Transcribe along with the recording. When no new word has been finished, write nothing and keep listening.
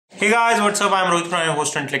Hey guys, what's up? I'm Rohit Khurana,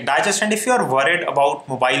 host of Intellect Digest, and if you are worried about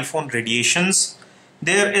mobile phone radiations,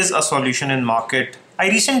 there is a solution in market. I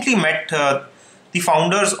recently met the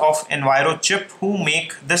founders of Envirochip, who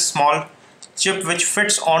make this small chip which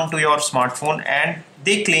fits onto your smartphone, and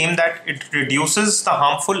they claim that it reduces the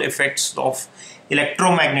harmful effects of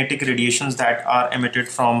electromagnetic radiations that are emitted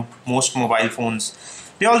from most mobile phones.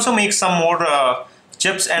 They also make some more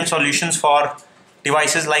chips and solutions for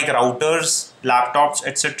devices like routers, laptops,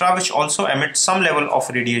 etc., which also emit some level of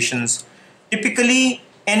radiations. Typically,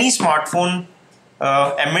 any smartphone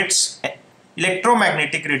emits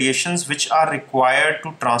electromagnetic radiations which are required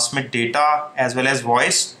to transmit data as well as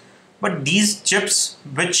voice. But these chips,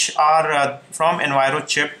 which are from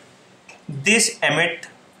Envirochip, these emit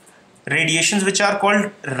radiations which are called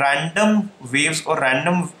random waves or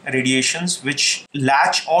random radiations, which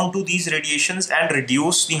latch onto these radiations and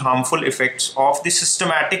reduce the harmful effects of the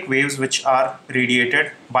systematic waves which are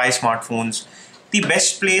radiated by smartphones. The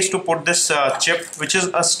best place to put this chip, which is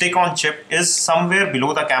a stick-on chip, is somewhere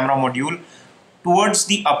below the camera module towards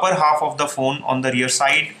the upper half of the phone on the rear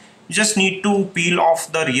side. You just need to peel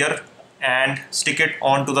off the rear and stick it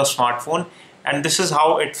onto the smartphone, and this is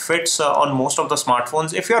how it fits on most of the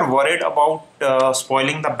smartphones. If you're worried about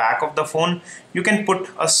spoiling the back of the phone, you can put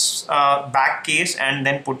a back case and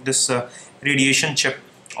then put this radiation chip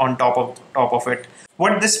on top of it.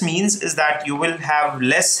 What this means is that you will have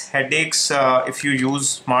less headaches if you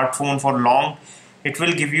use smartphone for long. It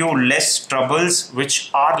will give you less troubles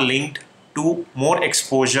which are linked to more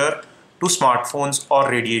exposure to smartphones or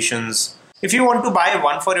radiations. If you want to buy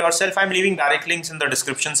one for yourself, I'm leaving direct links in the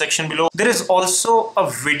description section below. There is also a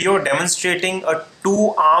video demonstrating a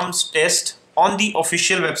 2 arms test on the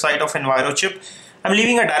official website of Envirochip. I'm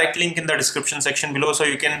leaving a direct link in the description section below, so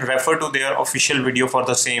you can refer to their official video for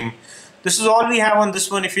the same. This is all we have on this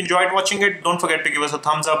one. If you enjoyed watching it, don't forget to give us a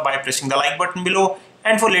thumbs up by pressing the like button below.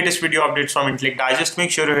 And for latest video updates from Intellect Digest, make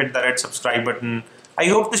sure you hit the red subscribe button. I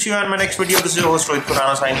hope to see you on my next video. This is your host Rohit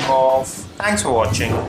Khurana signing off. Thanks for watching.